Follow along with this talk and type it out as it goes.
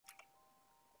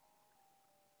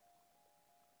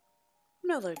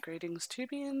Mellow greetings,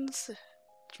 Tubians.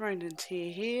 Drone and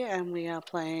Tia here, and we are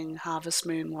playing Harvest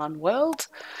Moon One World.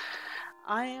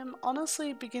 I am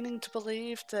honestly beginning to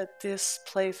believe that this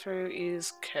playthrough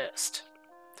is cursed.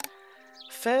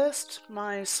 First,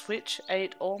 my Switch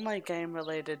ate all my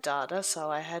game-related data,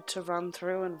 so I had to run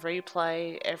through and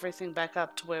replay everything back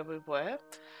up to where we were.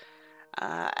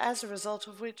 As a result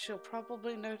of which, you'll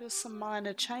probably notice some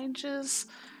minor changes.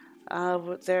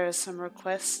 There are some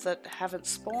requests that haven't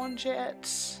spawned yet.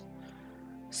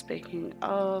 Speaking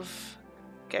of,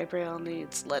 Gabriel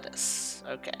needs lettuce.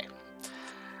 Okay.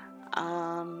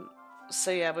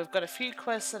 So yeah, we've got a few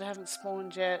quests that haven't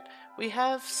spawned yet. We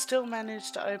have still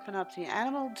managed to open up the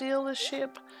animal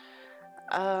dealership.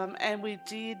 And we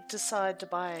did decide to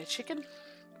buy a chicken.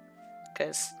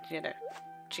 Because,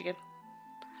 chicken.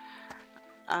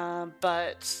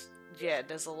 But yeah,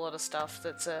 there's a lot of stuff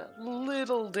that's a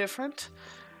little different.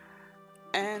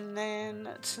 And then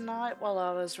tonight, while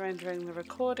I was rendering the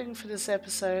recording for this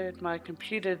episode, my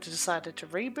computer decided to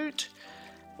reboot,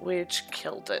 which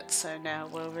killed it. So now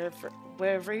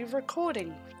we're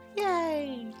re-recording.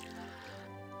 Yay!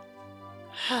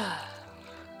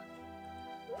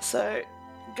 So,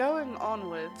 going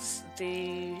onwards,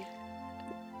 the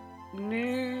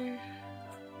new...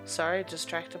 Sorry,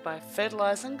 distracted by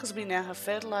fertilizing, because we now have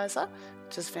fertilizer,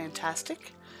 which is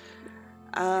fantastic.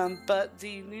 But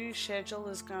the new schedule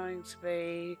is going to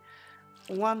be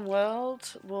One World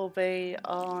will be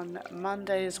on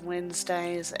Mondays,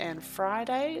 Wednesdays, and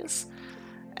Fridays,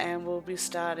 and we'll be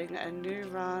starting a new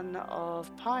run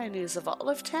of Pioneers of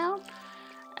Olivetown,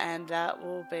 and that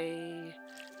will be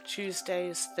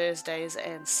Tuesdays, Thursdays,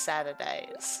 and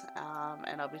Saturdays,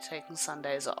 and I'll be taking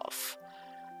Sundays off.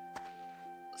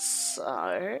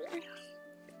 So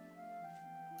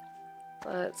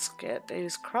let's get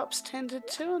these crops tended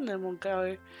to, and then we'll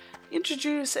go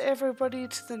introduce everybody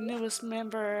to the newest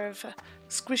member of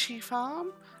Squishy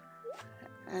Farm,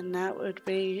 and that would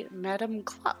be Madam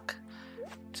Cluck,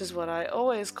 which is what I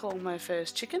always call my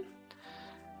first chicken,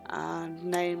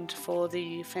 named for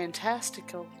the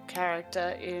fantastical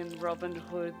character in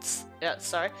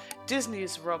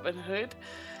Disney's Robin Hood,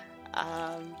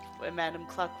 where Madam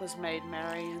Cluck was made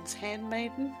Marion's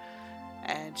handmaiden,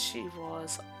 and she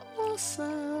was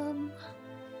awesome.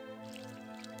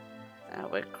 Now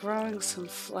we're growing some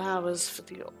flowers for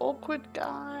the awkward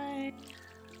guy.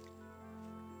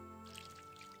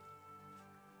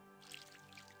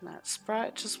 That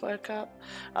Sprite just woke up.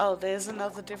 Oh, there's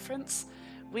another difference.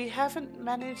 We haven't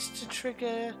managed to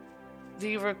trigger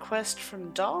the request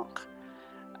from Doc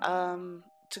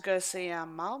to go see our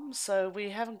mum, so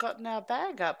we haven't gotten our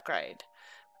bag upgrade.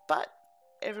 But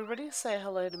everybody say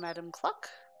hello to Madam Cluck.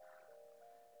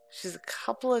 She's a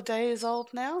couple of days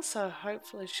old now, so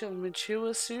hopefully she'll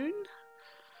mature soon.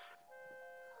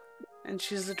 And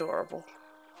she's adorable.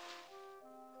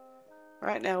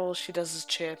 Right now all she does is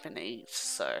chirp and eat,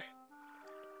 so...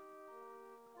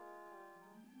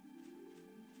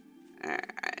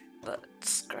 Alright,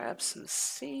 let's grab some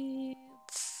seeds,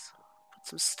 put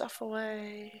some stuff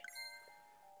away.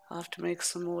 I'll have to make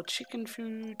some more chicken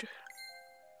food.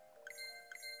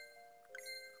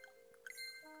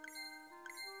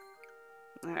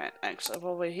 Alright, actually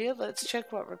while we're here, let's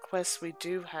check what requests we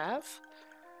do have.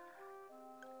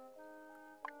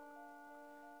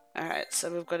 Alright,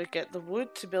 so we've got to get the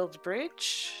wood to build the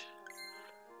bridge.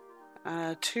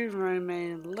 2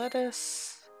 romaine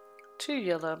lettuce, 2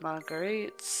 yellow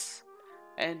marguerites,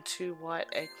 and 2 white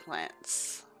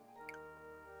eggplants.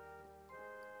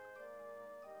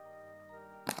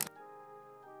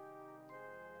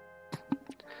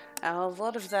 Now, a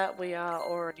lot of that we are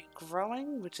already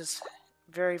growing, which is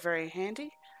very, very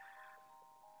handy.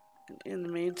 And in the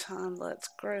meantime, let's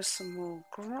grow some more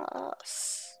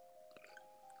grass.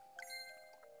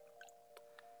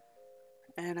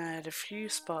 And I had a few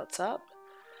spots up.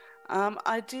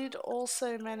 I did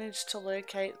also manage to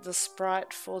locate the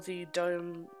sprite for the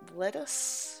dome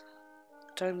lettuce.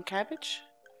 Dome cabbage?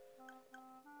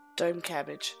 Dome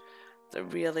cabbage. The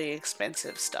really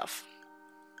expensive stuff.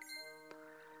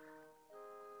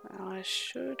 Now I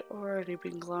should already be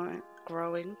glowing.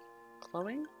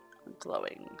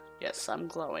 Yes, I'm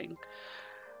glowing.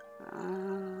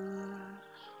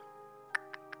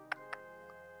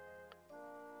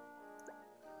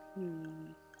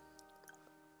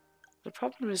 The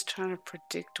problem is trying to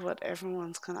predict what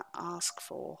everyone's gonna ask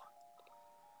for.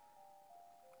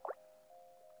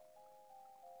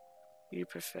 You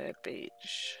prefer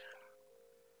beach.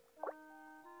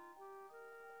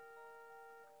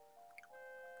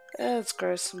 Let's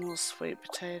grow some more sweet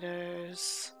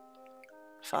potatoes.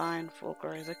 Fine, we'll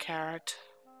grow the carrot.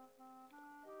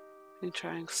 I'm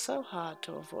trying so hard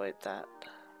to avoid that.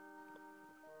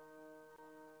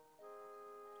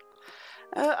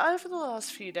 Over the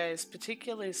last few days,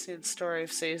 particularly since Story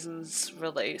of Seasons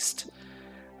released,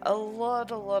 a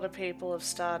lot of people have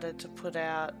started to put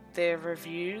out their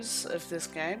reviews of this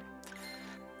game,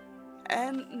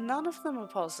 and none of them are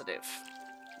positive,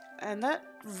 and that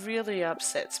really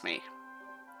upsets me.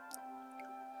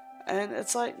 And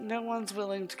it's like no one's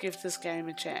willing to give this game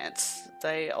a chance.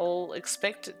 They all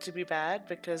expect it to be bad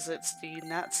because it's the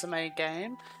Natsume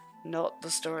game, not the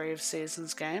Story of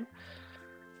Seasons game.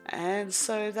 And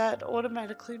so that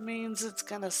automatically means it's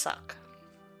gonna suck.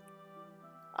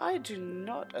 I do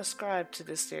not ascribe to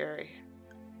this theory.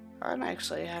 I'm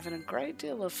actually having a great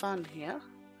deal of fun here.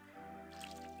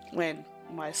 When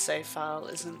my save file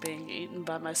isn't being eaten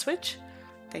by my Switch.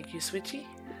 Thank you, Switchy.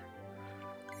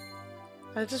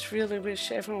 I just really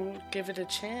wish everyone would give it a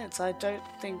chance. I don't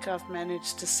think I've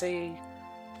managed to see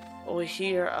or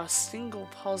hear a single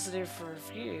positive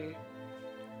review.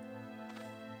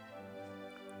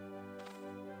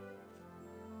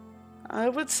 I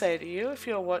would say to you, if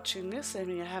you're watching this and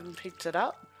you haven't picked it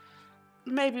up,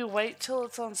 maybe wait till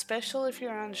it's on special if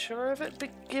you're unsure of it,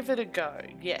 but give it a go.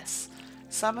 Yes,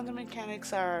 some of the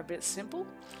mechanics are a bit simple.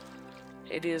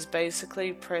 It is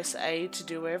basically press A to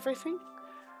do everything,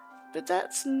 but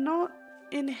that's not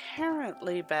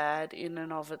inherently bad in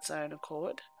and of its own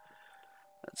accord.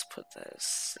 Let's put those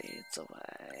seeds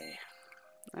away.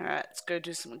 Alright, let's go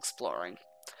do some exploring.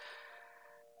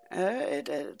 It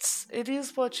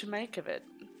is what you make of it.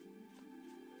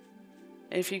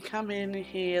 If you come in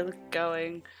here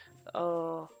going,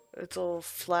 oh, it's all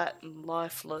flat and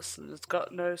lifeless and it's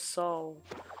got no soul,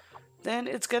 then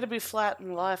it's going to be flat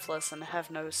and lifeless and have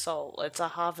no soul. It's a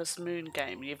Harvest Moon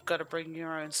game. You've got to bring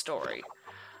your own story.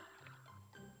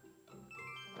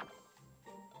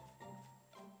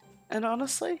 And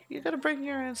honestly, you've got to bring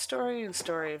your own story in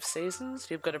Story of Seasons.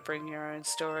 You've got to bring your own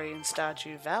story in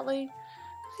Stardew Valley.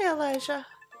 Hey, Elijah.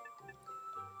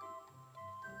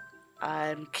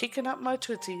 I'm kicking up my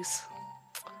tootsies.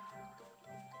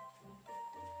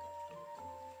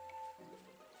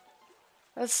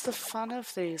 That's the fun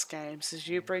of these games, is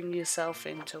you bring yourself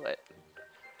into it.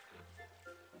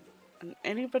 And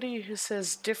anybody who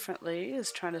says differently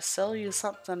is trying to sell you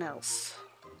something else.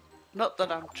 Not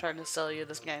that I'm trying to sell you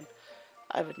this game.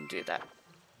 I wouldn't do that.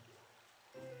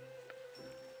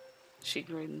 She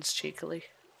grins cheekily.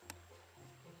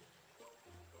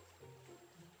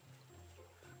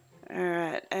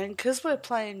 Alright, and because we're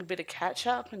playing a bit of catch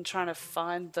up and trying to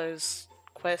find those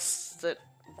quests that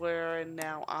were and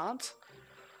now aren't,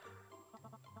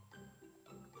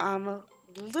 I'm a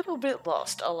little bit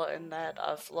lost. I'll own that.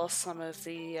 I've lost some of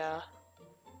the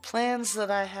plans that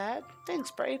I had.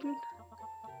 Thanks, Brayden.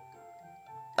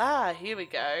 Ah, here we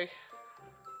go.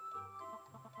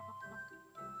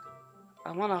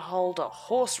 I want to hold a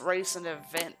horse racing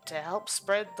event to help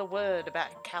spread the word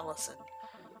about Callison.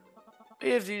 We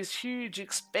have these huge,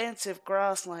 expansive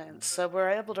grasslands, so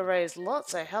we're able to raise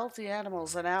lots of healthy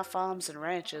animals on our farms and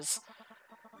ranches.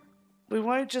 We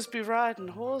won't just be riding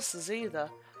horses either.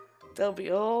 There'll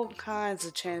be all kinds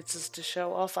of chances to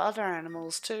show off other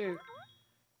animals too.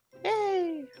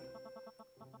 Yay!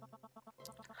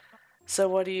 So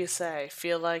what do you say?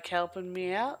 Feel like helping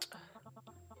me out?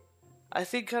 I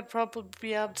think I'd probably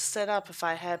be able to set up if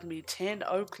I had me 10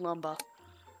 oak lumber.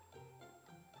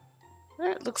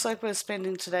 It looks like we're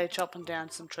spending today chopping down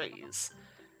some trees.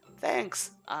 Thanks,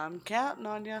 I'm counting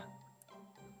on you.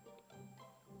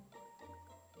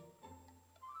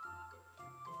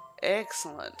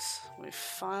 Excellent. We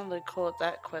finally caught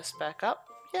that quest back up.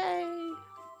 Yay!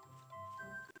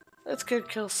 Let's go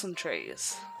kill some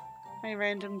trees. Hey,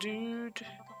 random dude.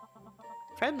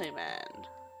 Friendly man.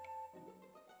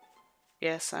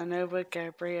 Yes, I know where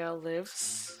Gabrielle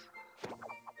lives.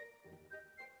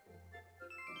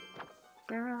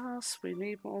 Grass, we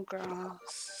need more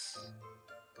grass.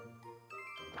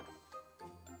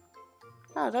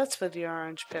 Oh, that's where the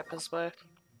orange peppers were.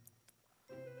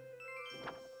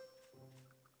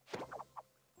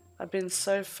 I've been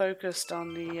so focused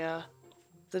on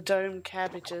the dome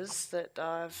cabbages that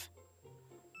I've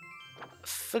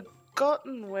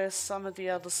forgotten where some of the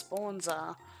other spawns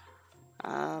are.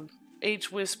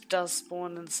 Each wisp does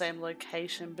spawn in the same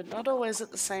location, but not always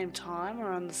at the same time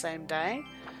or on the same day.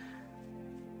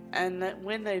 And that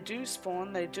when they do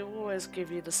spawn, they do always give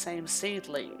you the same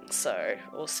seedling,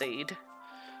 or seed.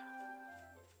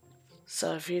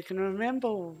 So if you can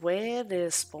remember where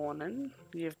they're spawning,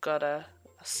 you've got a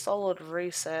solid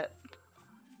reset.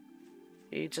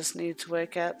 You just need to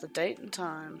work out the date and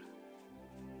time.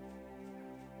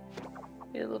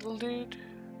 You little dude.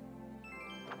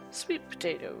 Sweet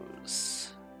potatoes.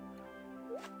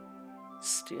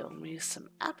 Steal me some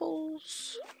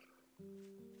apples.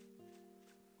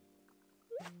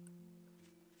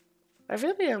 I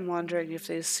really am wondering if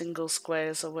these single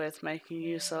squares are worth making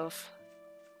use of.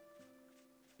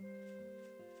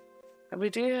 And we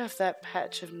do have that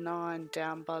patch of 9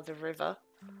 down by the river.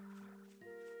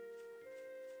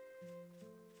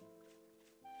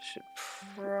 Should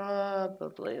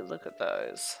probably look at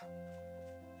those.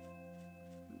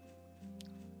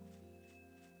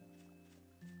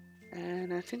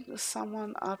 And I think there's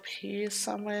someone up here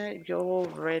somewhere. Your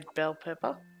red bell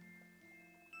pepper.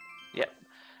 Yep.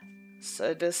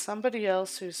 So there's somebody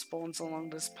else who spawns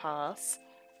along this path.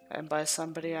 And by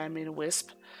somebody I mean a wisp.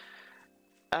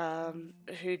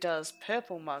 Who does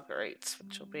purple marguerites,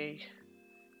 which will be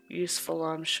useful,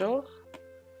 I'm sure.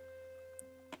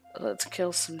 Let's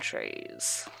kill some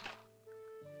trees.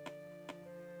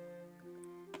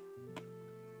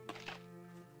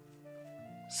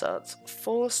 So it's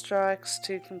 4 strikes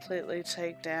to completely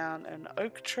take down an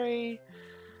oak tree.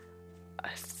 I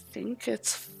think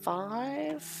it's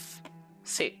 5,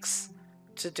 6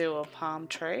 to do a palm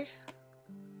tree.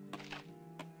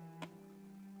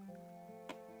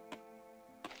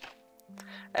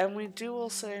 And we do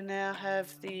also now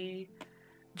have the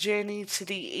Journey to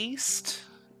the East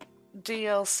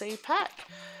DLC pack,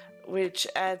 which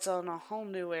adds on a whole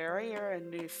new area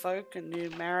and new folk and new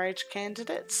marriage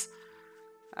candidates.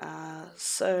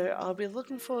 So I'll be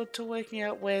looking forward to working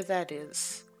out where that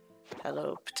is.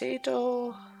 Hello,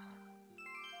 potato.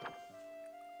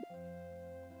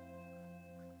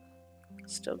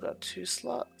 Still got 2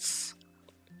 slots.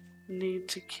 Need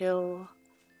to kill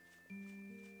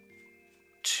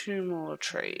 2 more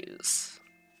trees.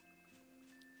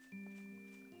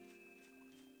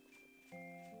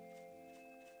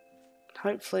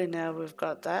 Hopefully now we've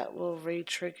got that, we'll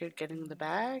re-trigger getting the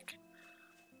bag.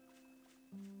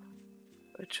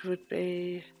 Which would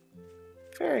be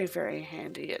very, very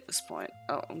handy at this point.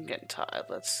 Oh, I'm getting tired.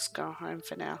 Let's just go home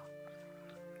for now.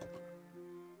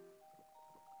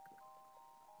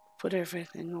 Put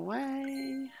everything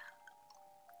away.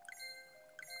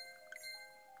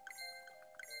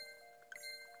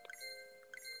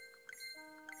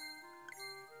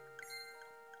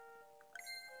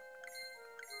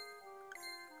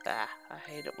 Ah, I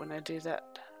hate it when I do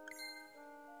that.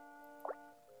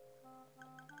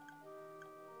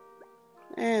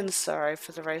 And sorry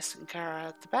for the racing car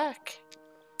at the back.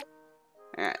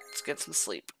 Alright, let's get some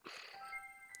sleep.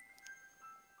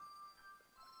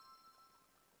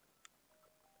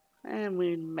 And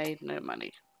we made no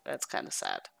money. That's kind of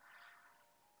sad.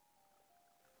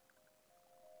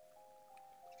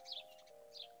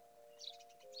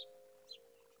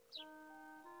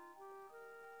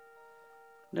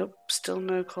 Nope, still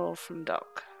no call from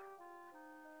Doc.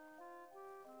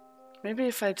 Maybe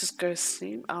if I just go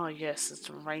see... Oh yes, it's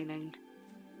raining.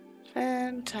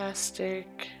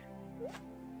 Fantastic.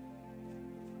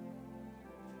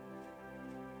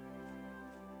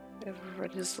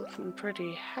 Everybody's looking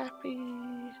pretty happy.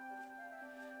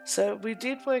 So we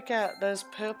did work out those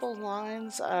purple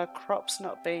lines are crops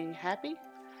not being happy.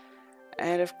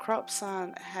 And if crops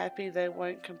aren't happy, they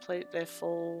won't complete their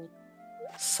full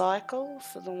cycle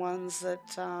for the ones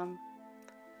that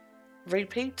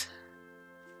repeat.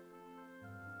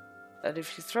 But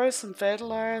if you throw some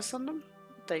fertilizers on them,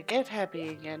 they get happy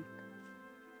again.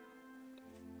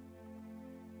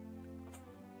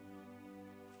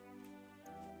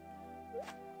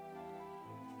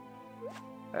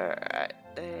 Alright,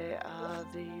 there are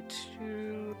the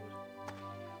 2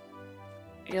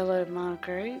 yellow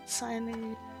marguerites I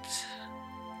need.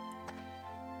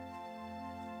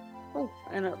 Oh,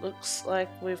 and it looks like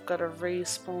we've got a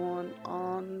respawn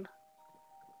on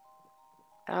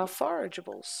our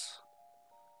forageables.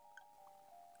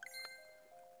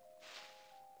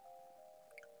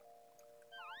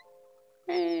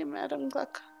 Hey, Madam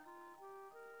Gluck.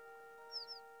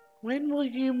 When will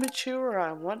you mature?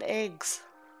 I want eggs.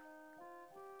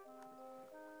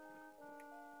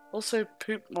 Also,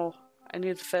 poop more. I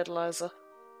need the fertilizer.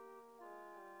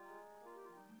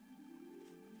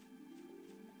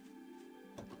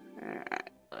 Alright,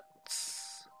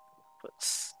 let's put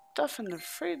stuff in the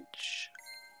fridge.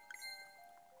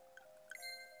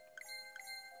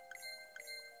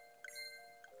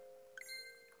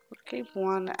 We'll keep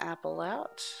 1 apple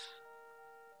out.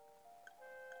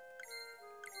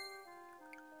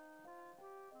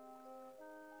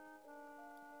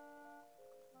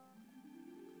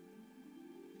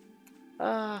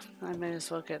 I may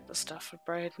as well get the stuff for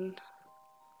Braden.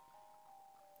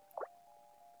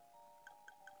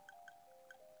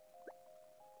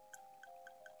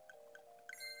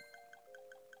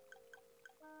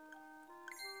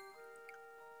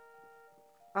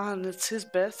 Oh, and it's his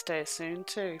birthday soon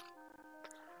too.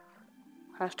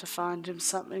 Have to find him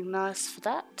something nice for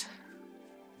that.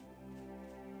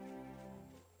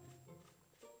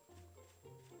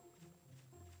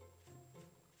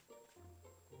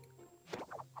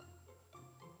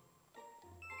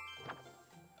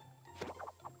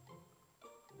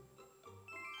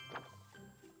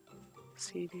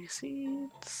 CD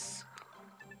seeds.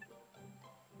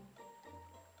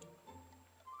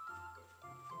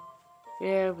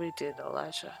 Yeah, we did,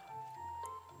 Elijah.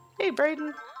 Hey,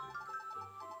 Brayden.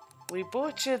 We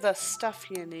bought you the stuff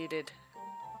you needed.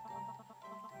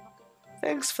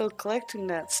 Thanks for collecting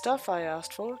that stuff I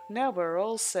asked for. Now we're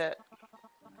all set.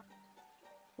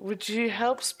 Would you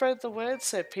help spread the word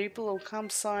so people will come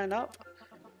sign up?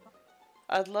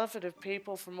 I'd love it if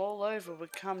people from all over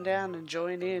would come down and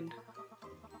join in.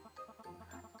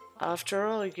 After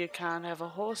all, you can't have a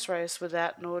horse race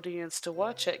without an audience to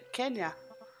watch it, can ya?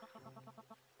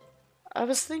 I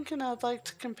was thinking I'd like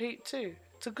to compete too.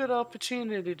 It's a good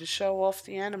opportunity to show off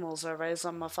the animals I raise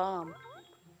on my farm.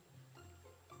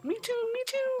 Me too, me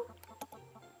too.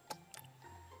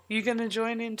 You gonna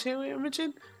join in too,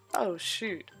 Imogen? Oh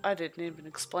shoot, I didn't even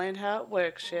explain how it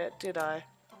works yet, did I?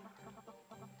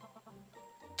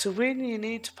 To win, you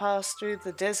need to pass through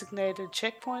the designated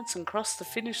checkpoints and cross the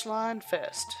finish line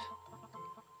first.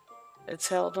 It's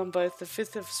held on both the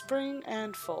 5th of spring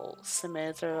and fall.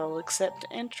 Samantha will accept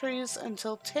entries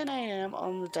until 10 AM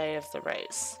on the day of the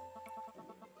race.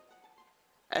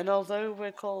 And although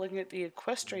we're calling it the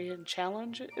Equestrian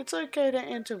Challenge, it's okay to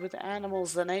enter with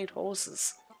animals that ain't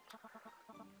horses.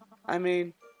 I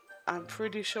mean, I'm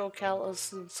pretty sure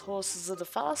Callison's horses are the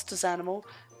fastest animal,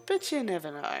 but you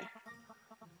never know.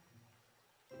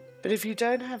 But if you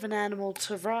don't have an animal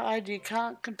to ride, you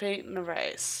can't compete in a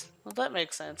race. Well, that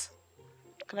makes sense.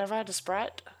 Can I ride a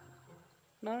Sprite?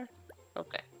 No?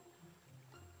 Okay.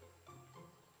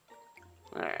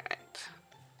 Alright.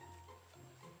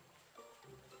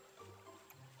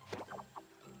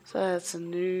 So that's a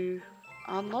new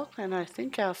unlock and I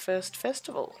think our first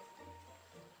festival.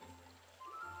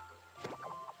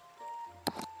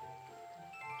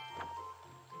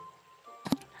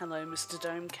 Hello, Mr.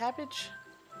 Dome Cabbage.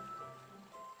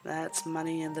 That's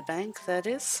money in the bank, that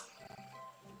is.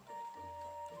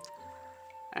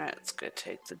 Alright, let's go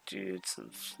take the dude some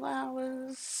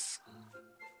flowers.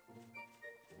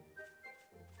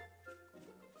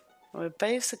 We're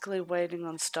basically waiting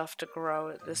on stuff to grow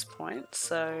at this point,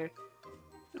 so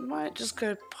we might just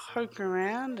go poke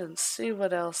around and see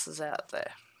what else is out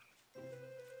there.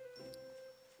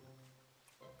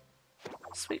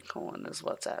 Sweet corn is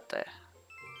what's out there.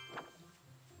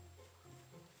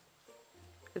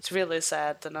 It's really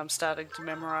sad that I'm starting to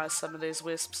memorize some of these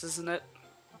wisps, isn't it?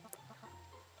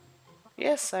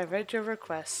 Yes, I read your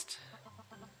request.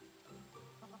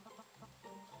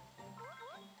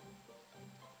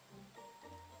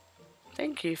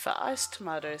 Thank you for iced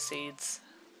tomato seeds.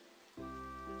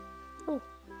 Oh,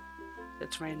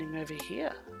 it's raining over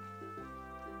here.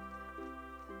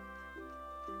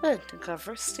 I don't think I've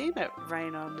ever seen it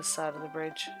rain on the side of the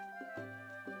bridge.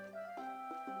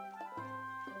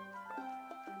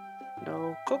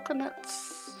 No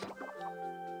coconuts.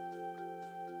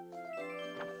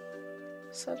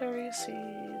 Celery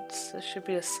seeds. There should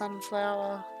be a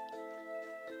sunflower.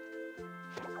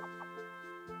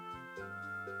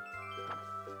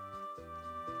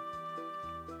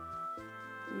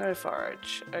 No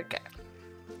forage. Okay.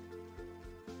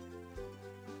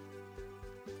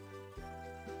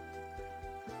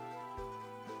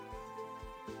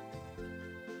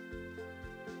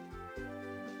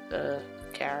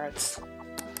 Carrots.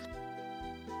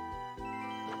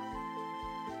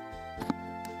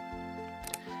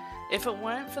 If it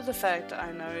weren't for the fact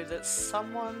I know that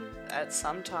someone at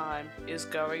some time is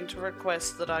going to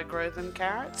request that I grow them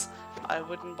carrots, I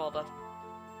wouldn't bother.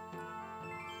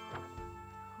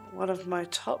 One of my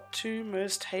top 2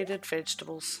 most hated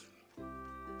vegetables.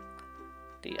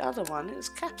 The other one is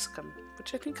capsicum,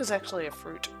 which I think is actually a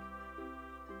fruit.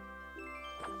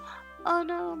 Oh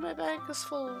no, my bag is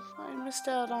full. I missed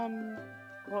out on...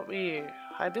 what were you?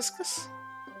 Hibiscus?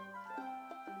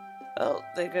 Well,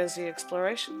 there goes the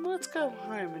exploration. Let's go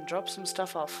home and drop some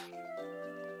stuff off.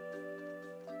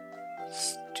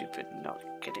 Stupid not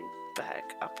getting bag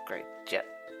upgrade yet.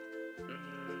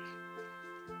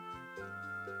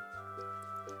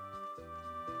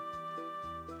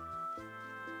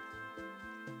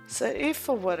 So if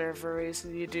for whatever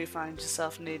reason you do find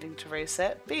yourself needing to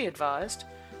reset, be advised,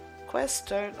 quests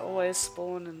don't always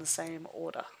spawn in the same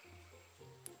order.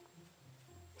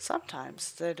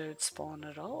 Sometimes they don't spawn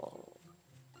at all.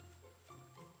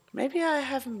 Maybe I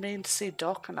haven't been to see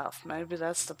Doc enough. Maybe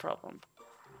that's the problem.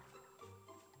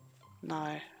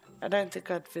 No, I don't think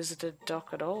I'd visited Doc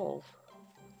at all.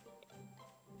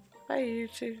 Hey, you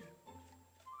two.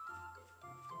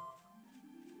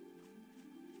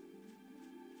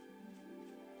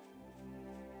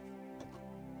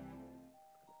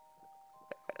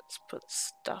 Let's put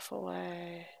stuff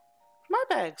away. My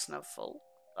bag's not full.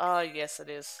 Oh, yes it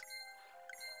is.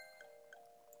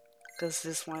 Because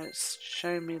this won't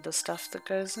show me the stuff that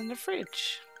goes in the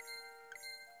fridge.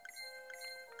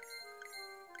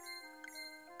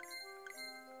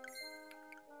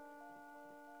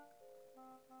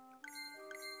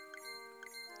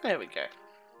 There we go.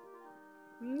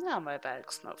 Now my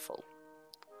bag's not full.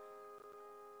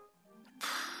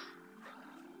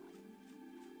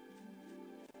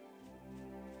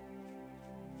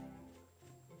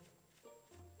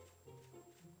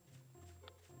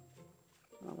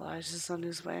 Elijah's on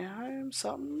his way home,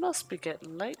 so it must be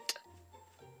getting late.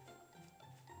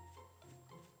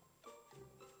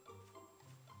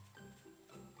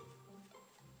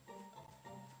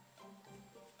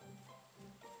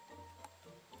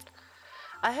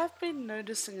 I have been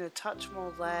noticing a touch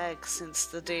more lag since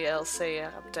the DLC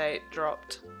update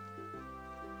dropped.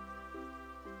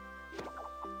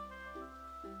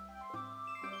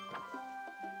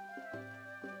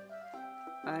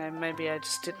 Maybe I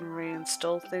just didn't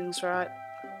reinstall things right.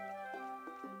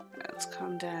 Let's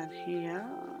come down here.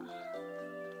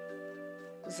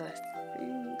 Because I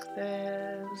think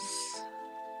there's...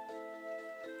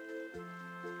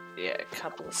 yeah, a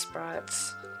couple of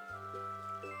sprites.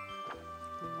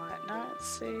 White night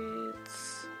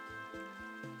seeds.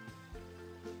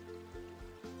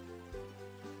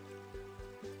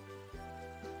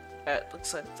 It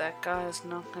looks like that guy's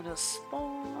not gonna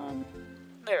spawn.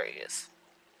 There he is.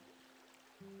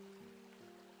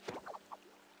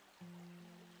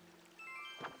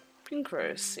 Pink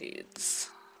rose seeds.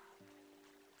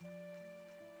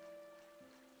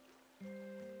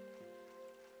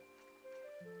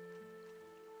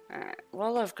 Alright,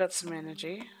 well I've got some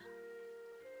energy.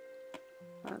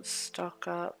 Let's stock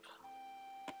up.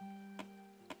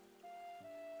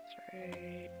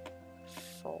 3,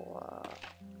 4,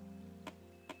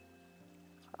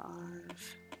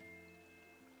 5,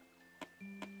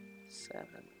 7.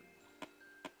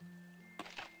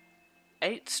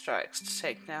 8 strikes to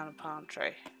take down a palm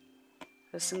tree.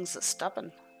 Those things are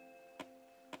stubborn.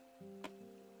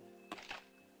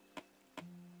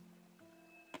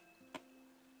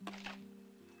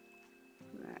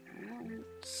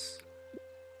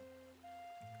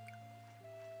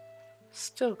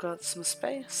 Still got some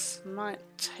space. Might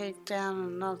take down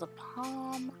another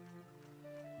palm.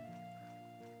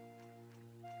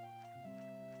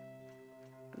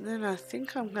 And then I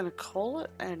think I'm going to call it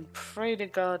and pray to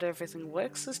God everything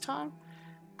works this time.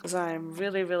 Because I am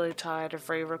really, really tired of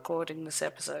re-recording this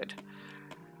episode.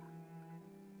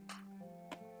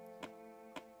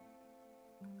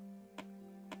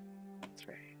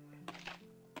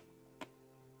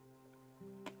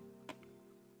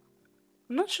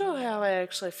 I'm not sure how I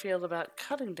actually feel about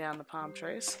cutting down the palm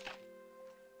trees.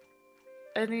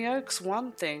 And the oak's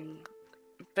one thing,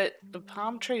 but the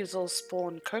palm trees all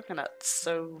spawn coconuts,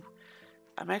 so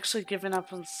I'm actually giving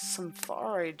up on some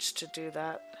forage to do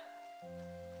that.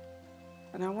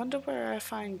 And I wonder where I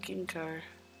find ginkgo.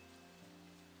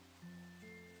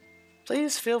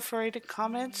 Please feel free to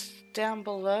comment down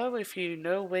below if you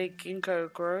know where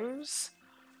ginkgo grows.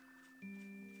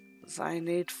 I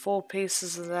need 4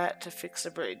 pieces of that to fix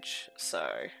a bridge, so...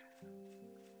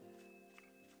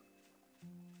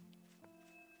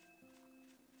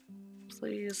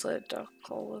 please let Doc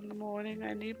call in the morning.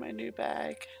 I need my new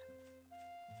bag.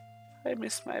 I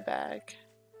miss my bag.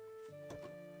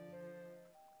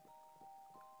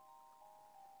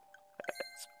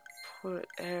 Let's put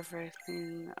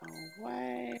everything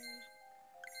away.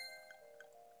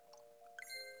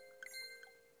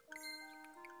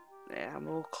 Yeah,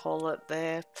 we'll call it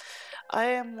there. I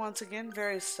am once again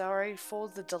very sorry for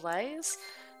the delays.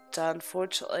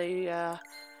 Unfortunately,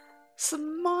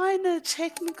 some minor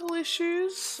technical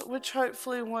issues, which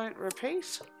hopefully won't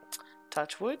repeat.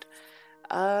 Touch wood.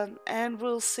 And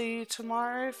we'll see you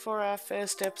tomorrow for our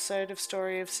first episode of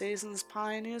Story of Seasons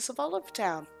Pioneers of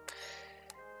Olivetown.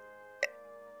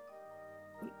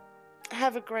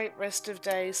 Have a great rest of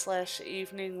day /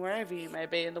 evening wherever you may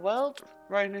be in the world.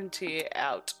 Ronan Tier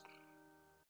out.